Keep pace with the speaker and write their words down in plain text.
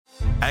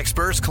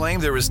Experts claim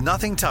there is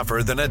nothing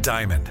tougher than a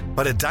diamond.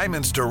 But at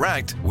Diamonds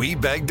Direct, we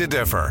beg to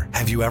differ.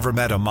 Have you ever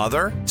met a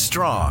mother?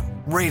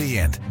 Strong,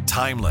 radiant,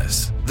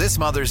 timeless. This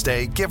Mother's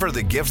Day, give her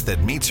the gift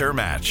that meets her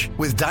match.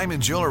 With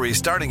diamond jewelry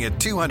starting at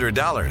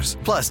 $200.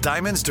 Plus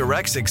Diamonds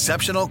Direct's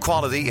exceptional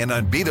quality and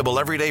unbeatable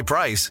everyday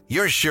price,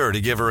 you're sure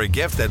to give her a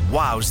gift that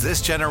wows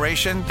this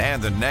generation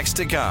and the next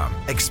to come.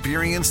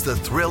 Experience the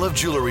thrill of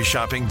jewelry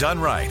shopping done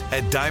right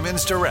at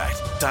Diamonds Direct.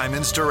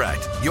 Diamonds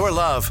Direct. Your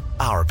love,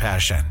 our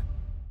passion.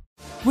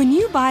 When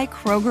you buy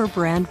Kroger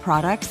brand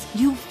products,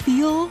 you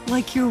feel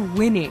like you're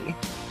winning.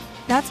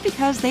 That's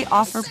because they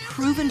offer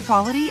proven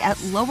quality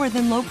at lower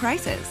than low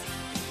prices.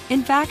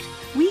 In fact,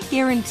 we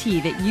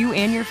guarantee that you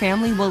and your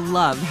family will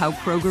love how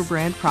Kroger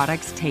brand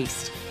products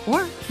taste,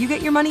 or you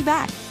get your money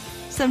back.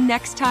 So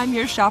next time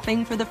you're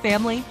shopping for the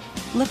family,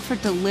 look for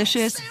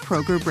delicious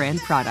Kroger brand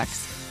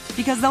products,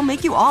 because they'll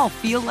make you all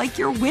feel like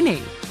you're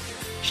winning.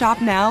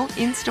 Shop now,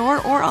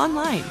 in-store, or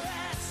online.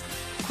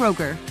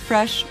 Kroger,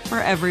 fresh for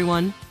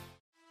everyone.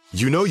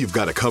 You know you've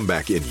got a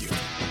comeback in you.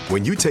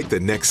 When you take the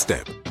next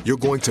step, you're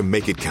going to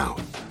make it count.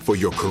 For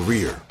your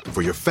career,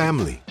 for your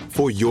family,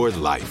 for your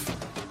life.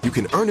 You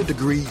can earn a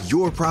degree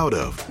you're proud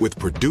of with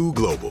Purdue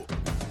Global.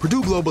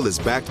 Purdue Global is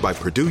backed by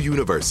Purdue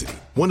University,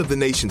 one of the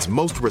nation's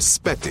most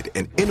respected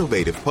and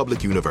innovative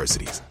public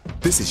universities.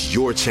 This is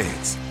your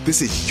chance.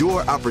 This is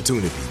your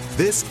opportunity.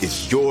 This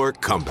is your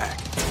comeback.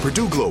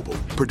 Purdue Global,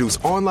 Purdue's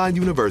online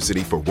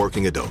university for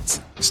working adults.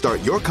 Start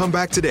your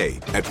comeback today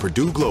at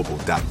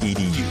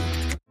purdueglobal.edu.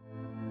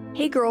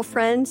 Hey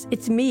girlfriends,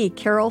 it's me,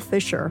 Carol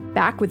Fisher,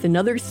 back with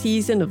another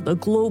season of the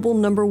global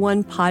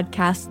 #1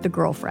 podcast, The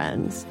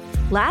Girlfriends.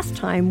 Last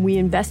time, we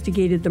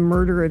investigated the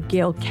murder of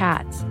Gail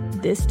Katz.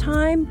 This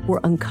time, we're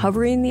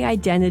uncovering the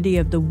identity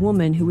of the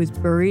woman who was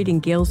buried in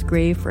Gail's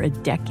grave for a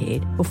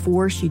decade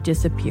before she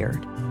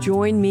disappeared.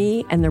 Join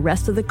me and the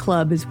rest of the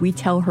club as we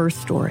tell her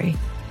story.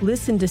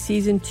 Listen to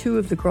Season 2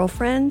 of The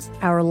Girlfriends,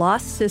 Our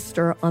Lost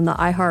Sister on the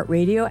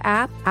iHeartRadio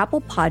app,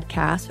 Apple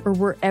Podcasts, or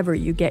wherever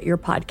you get your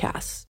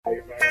podcasts.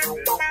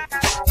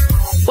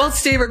 Well,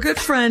 Steve, our good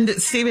friend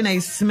Stephen A.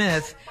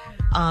 Smith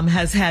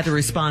has had to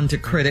respond to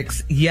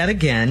critics yet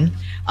again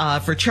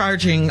for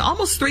charging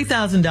almost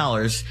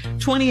 $3,000,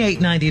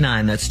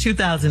 $2,899. That's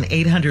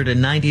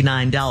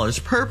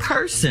 $2,899 per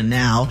person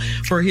now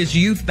for his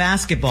youth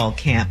basketball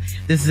camp.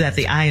 This is at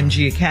the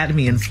IMG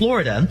Academy in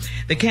Florida.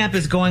 The camp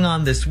is going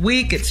on this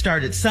week. It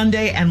started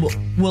Sunday and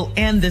will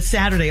end this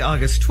Saturday,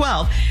 August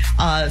 12th.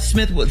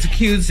 Smith was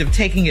accused of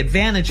taking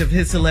advantage of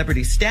his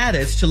celebrity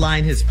status to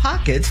line his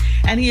pockets,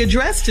 and he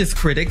addressed his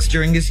critics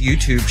during his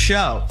YouTube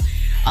show.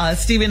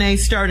 Stephen A.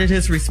 started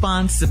his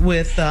response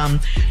with,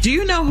 do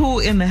you know who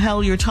in the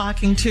hell you're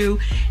talking to?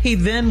 He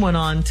then went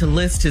on to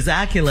list his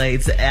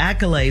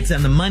accolades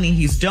and the money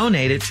he's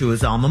donated to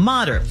his alma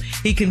mater.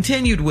 He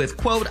continued with,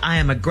 quote, I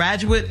am a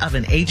graduate of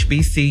an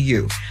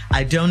HBCU.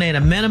 I donate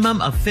a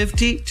minimum of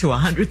 $50,000 to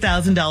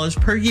 $100,000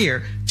 per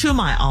year to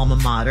my alma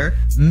mater,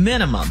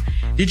 minimum.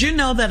 Did you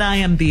know that I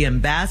am the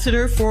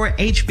ambassador for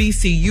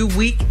HBCU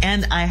Week,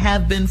 and I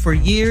have been for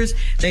years?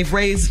 They've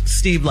raised,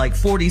 Steve, like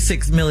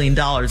 $46 million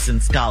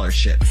in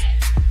scholarships.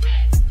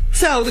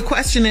 So the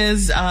question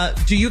is,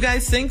 do you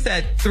guys think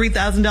that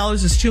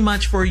 $3,000 is too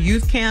much for a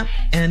youth camp?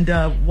 And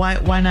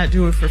why not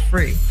do it for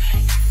free?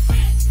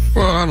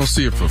 Well, I don't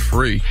see it for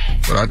free,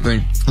 but I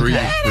think $3,000 is pretty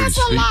that's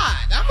steep. a lot.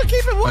 I'm going to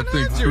keep it 100. I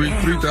think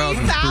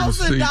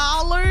 $3,000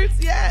 $3,000?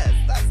 Yes,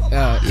 that's a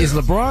lot. Is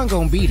LeBron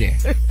going to be there?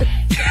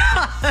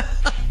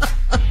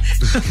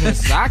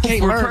 I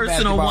can't learn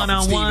personal basketball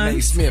from Stephen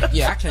A. Smith.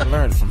 Yeah, I can't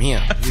learn it from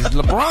him. Is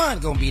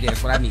LeBron going to be there?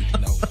 That's what I need to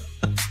know.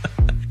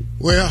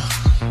 Well,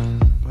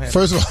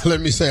 first of all,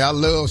 let me say I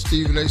love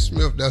Stephen A.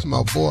 Smith. That's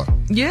my boy.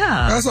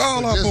 Yeah. That's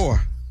all our boy.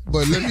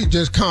 But let me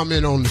just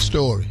comment on the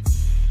story.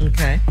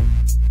 Okay.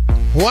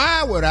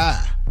 Why would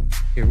I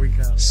Here we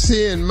go.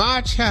 send my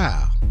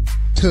child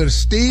to the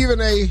Stephen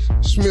A.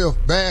 Smith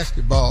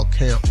basketball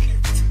camp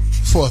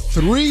for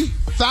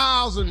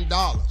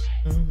 $3,000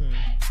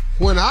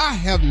 when I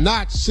have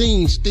not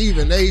seen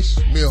Stephen A.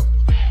 Smith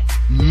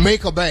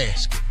make a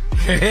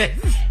basket?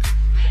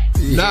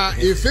 Now,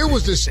 if it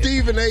was the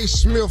Stephen A.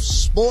 Smith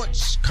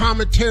Sports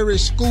Commentary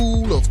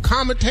School of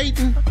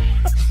Commentating,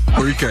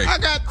 I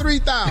got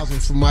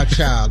 $3,000 for my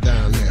child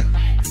down there.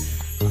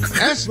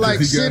 That's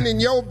like sending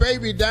your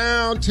baby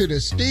down to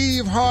the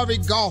Steve Harvey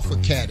Golf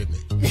Academy.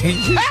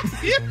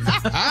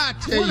 I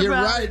tell you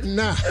right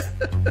now,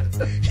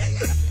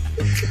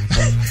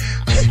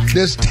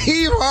 the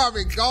Steve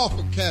Harvey Golf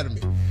Academy,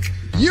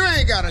 you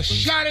ain't got a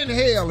shot in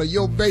hell of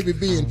your baby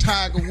being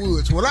Tiger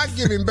Woods. When I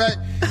give him back,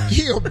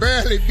 he'll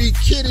barely be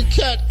Kitty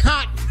Cat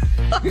Cotton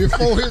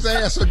before his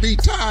ass will be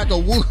Tiger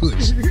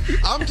Woods.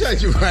 I'm telling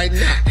you right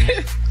now,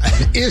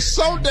 it's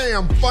so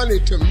damn funny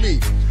to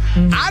me.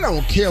 I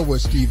don't care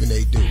what Stephen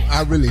A. do.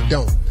 I really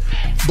don't.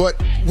 But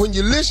when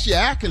you list your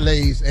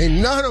accolades,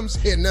 ain't none of them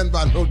said nothing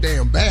about no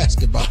damn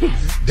basketball.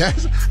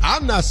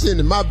 I'm not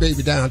sending my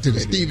baby down to the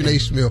Stephen A.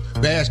 Smith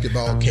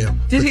basketball camp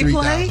Did for he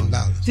play?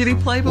 $3,000. Did he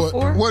play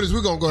before? What is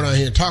we going to go down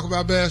here and talk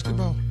about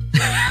basketball?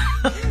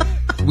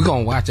 We're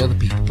going to watch other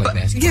people play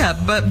basketball. Yeah,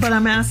 but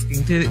I'm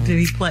asking, did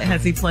he play?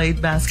 Has he played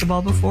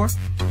basketball before?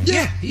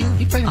 Yeah, he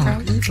played in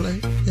college. He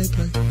played.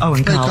 Oh,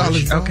 in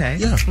college. ball. Okay.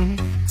 Yeah.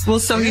 Well,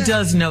 so he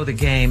does know the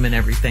game and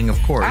everything, of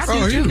course. I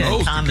do, too. You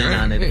can comment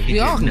on it if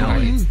you all didn't know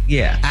it.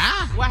 Yeah.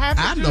 What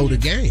happened? I know the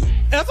game.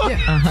 That's what,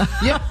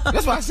 yeah,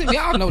 that's why I said we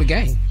all know the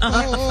game.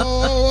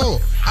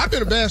 Oh. I've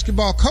been a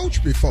basketball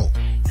coach before.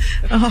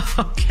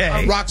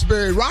 Okay.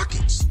 Roxbury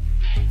Rockets.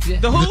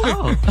 The who?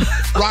 Oh.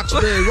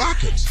 Roxbury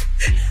Rockets.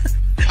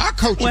 I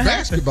coached a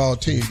basketball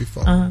team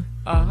before. Okay.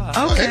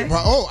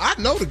 I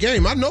know the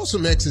game. I know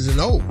some X's and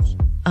O's.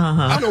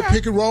 I know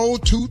pick and roll,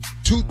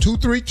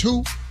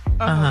 2-3-2,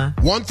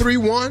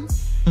 1-3-1,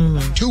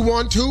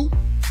 2-1-2.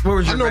 What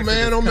was your I know record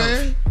man as on coach?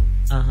 man.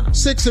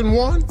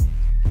 6-1.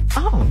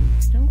 Oh.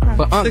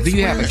 But do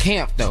you have a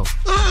camp, though?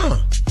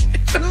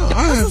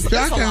 No,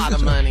 that's a lot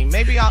of money.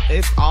 Maybe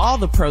if all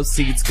the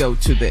proceeds go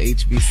to the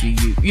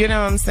HBCU, you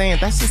know what I'm saying?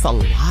 That's just a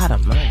lot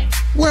of money.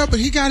 Well, but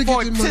he got to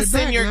get the money to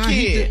send back. your Now,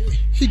 kid.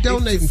 He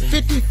donating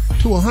 $50,000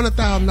 to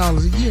 $100,000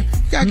 a year. He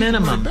got to get the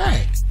money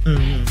back.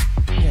 Yeah.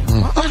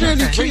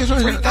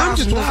 I'm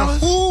just wondering,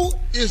 who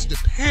is the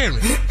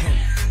parent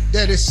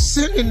that is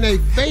sending their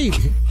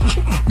baby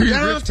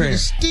down to the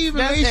Stephen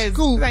A.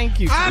 school? Thank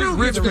you. I don't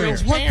give a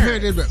damn what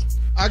parent it is.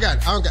 I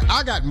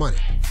got money.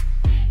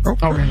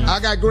 Okay. I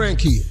got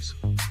grandkids.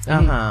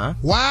 Uh-huh.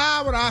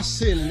 Why would I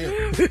send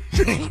them?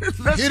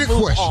 Get a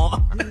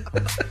question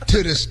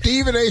to the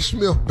Stephen A.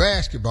 Smith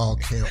basketball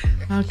camp.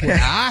 Okay. Where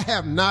I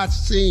have not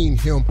seen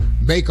him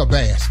make a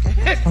basket.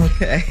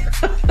 Okay.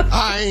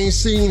 I ain't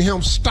seen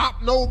him stop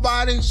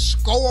nobody,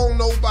 score on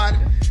nobody.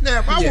 Now,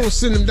 if I want to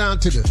send him down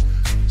to the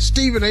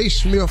Stephen A.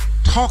 Smith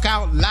talk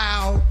out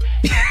loud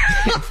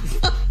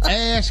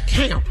ass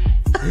camp,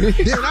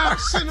 then I'll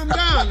send him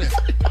down there.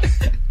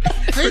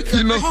 Hey, it's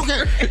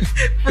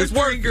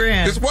worth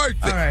 $3,000. It's worth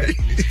it. All right.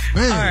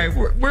 Man, all right,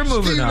 we're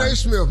moving Stephen on. A.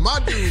 Smith, my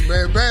dude,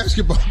 man,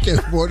 basketball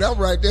camp, boy, that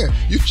right there.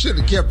 You should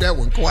have kept that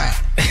one quiet.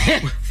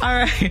 All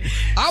right.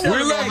 I want to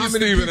know love how you,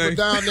 many Stephen people A.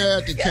 down there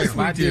at the camp.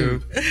 We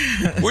do.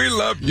 We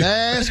love you.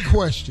 Last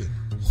question.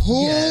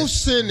 Who's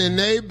sending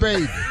their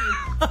baby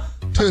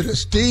to the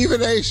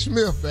Stephen A.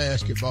 Smith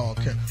basketball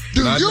camp?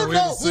 Do you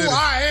know who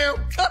I am?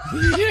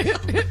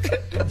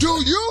 Do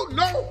you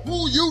know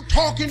who you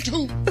talking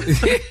to?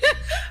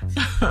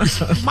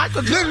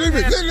 Michael Listen to me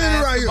right here.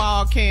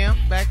 basketball camp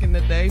back in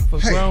the day for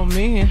grown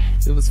men.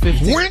 It was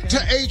 15. Went to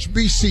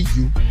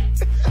HBCU,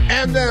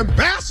 and the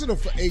ambassador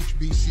for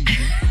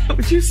HBCU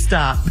Would you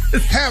stop?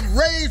 have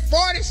raised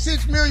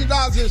 $46 million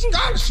in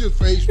scholarships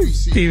for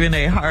HBCU. Stephen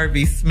A.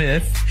 Harvey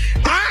Smith.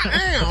 I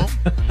am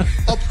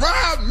a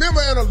proud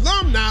member and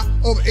alumni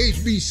of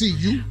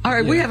HBCU. All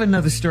right, we have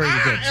another story to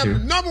I get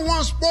am the to.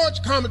 #1 sports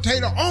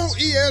commentator on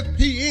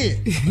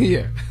ESPN.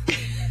 Yeah.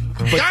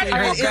 But Got you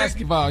ain't heard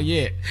basketball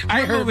yet. I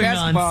ain't We're heard moving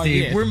on, basketball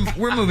Steve. yet.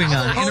 We're moving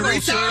on. In a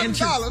recent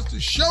 $100,000 to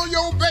show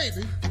your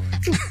baby.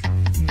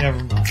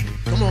 Never mind.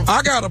 Come on.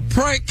 I got a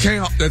prank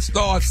camp that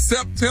starts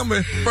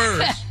September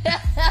 1st.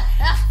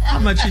 How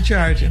much you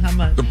charging? How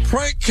much? The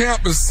prank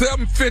camp is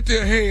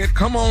 $750 a head.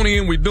 Come on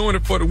in. We're doing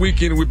it for the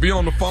weekend. We'll be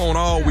on the phone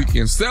all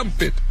weekend.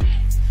 $750.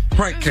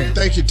 Prank camp.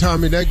 Thank you,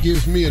 Tommy. That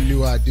gives me a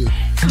new idea.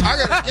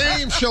 I got a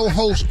game show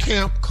host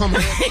camp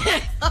coming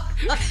up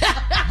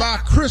by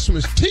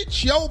Christmas.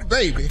 Teach your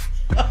baby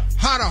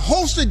how to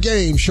host a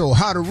game show,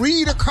 how to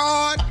read a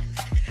card,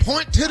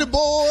 point to the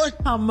board.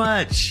 How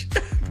much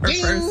per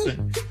Ding.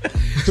 person?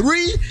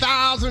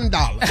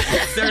 $3,000.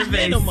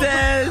 Survey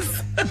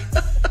says.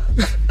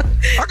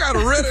 I got a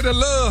Ready to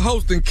Love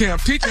hosting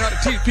camp. Teach you how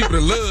to teach people to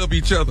love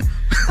each other.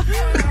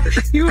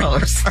 You all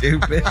are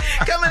stupid.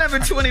 Coming up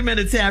in 20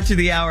 minutes after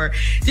the hour.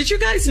 Did you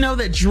guys know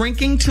that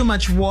drinking too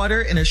much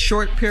water in a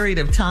short period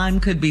of time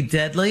could be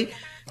deadly?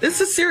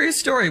 This is a serious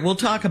story. We'll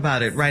talk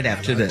about it right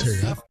after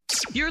this.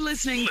 You're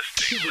listening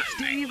to the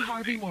Steve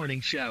Harvey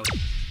Morning Show.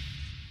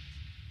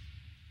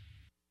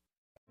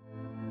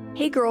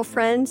 Hey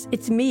girlfriends,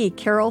 it's me,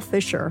 Carol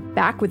Fisher,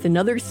 back with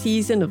another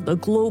season of the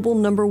global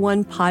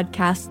 #1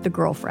 podcast, The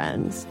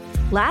Girlfriends.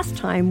 Last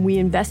time, we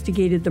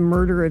investigated the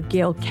murder of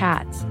Gail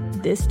Katz.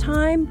 This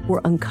time,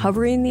 we're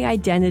uncovering the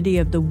identity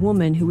of the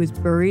woman who was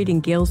buried in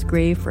Gail's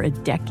grave for a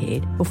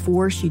decade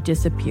before she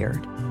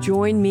disappeared.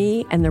 Join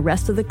me and the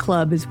rest of the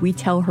club as we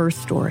tell her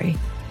story.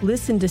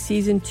 Listen to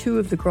Season 2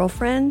 of The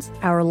Girlfriends,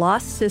 Our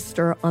Lost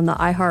Sister on the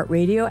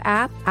iHeartRadio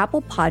app,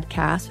 Apple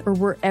Podcasts, or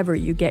wherever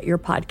you get your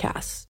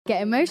podcasts.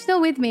 Get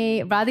emotional with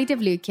me, Radhi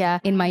Devlukia,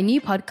 in my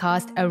new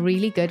podcast, A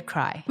Really Good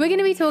Cry. We're going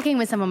to be talking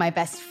with some of my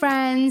best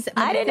friends.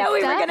 I didn't know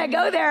we were going to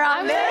go there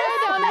on this.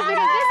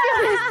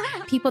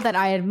 People that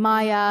I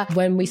admire.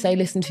 When we say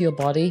listen to your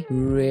body,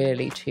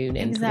 really tune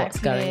into what's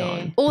going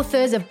on.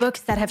 Authors of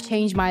books that have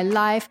changed my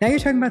life. Now you're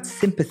talking about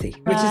sympathy,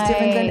 which is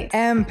different than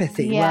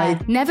empathy, right?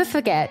 Never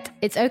forget,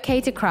 it's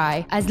okay to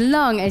cry as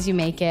long as you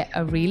make it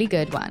a really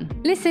good one.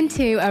 Listen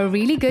to A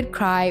Really Good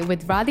Cry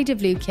with Radhi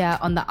Devlukia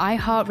on the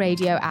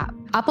iHeartRadio app,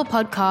 Apple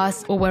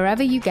Podcasts, or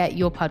wherever you get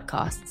your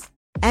podcasts.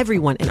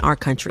 Everyone in our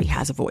country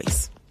has a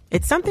voice.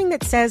 It's something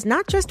that says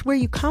not just where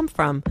you come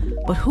from,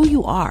 but who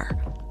you are.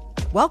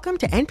 Welcome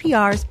to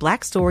NPR's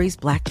Black Stories,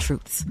 Black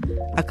Truths,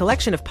 a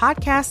collection of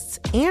podcasts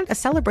and a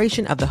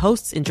celebration of the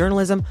hosts in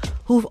journalism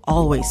who've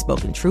always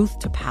spoken truth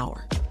to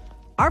power.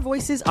 Our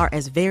voices are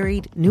as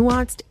varied,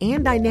 nuanced,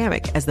 and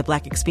dynamic as the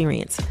Black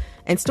experience,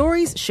 and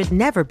stories should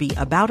never be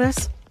about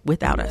us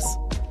without us.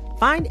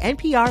 Find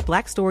NPR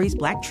Black Stories,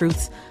 Black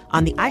Truths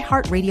on the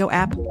iHeartRadio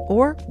app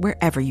or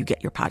wherever you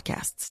get your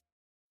podcasts.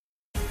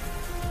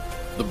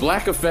 The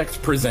Black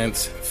Effect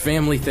presents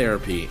Family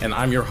Therapy, and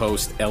I'm your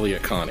host,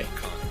 Elliot Connie.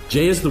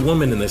 Jay is the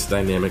woman in this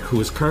dynamic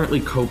who is currently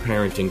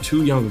co-parenting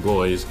 2 young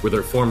boys with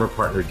her former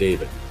partner,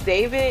 David.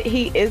 David,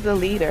 he is a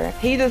leader.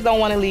 He just don't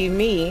want to leave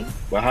me.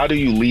 But how do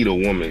you lead a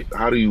woman?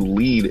 How do you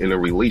lead in a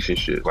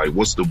relationship? Like,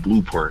 what's the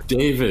blueprint?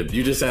 David,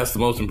 you just asked the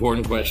most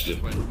important question.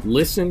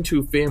 Listen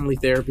to Family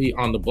Therapy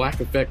on the Black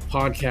Effect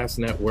Podcast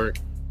Network,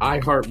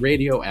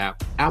 iHeartRadio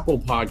app, Apple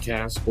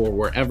Podcasts, or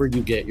wherever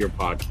you get your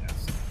podcasts.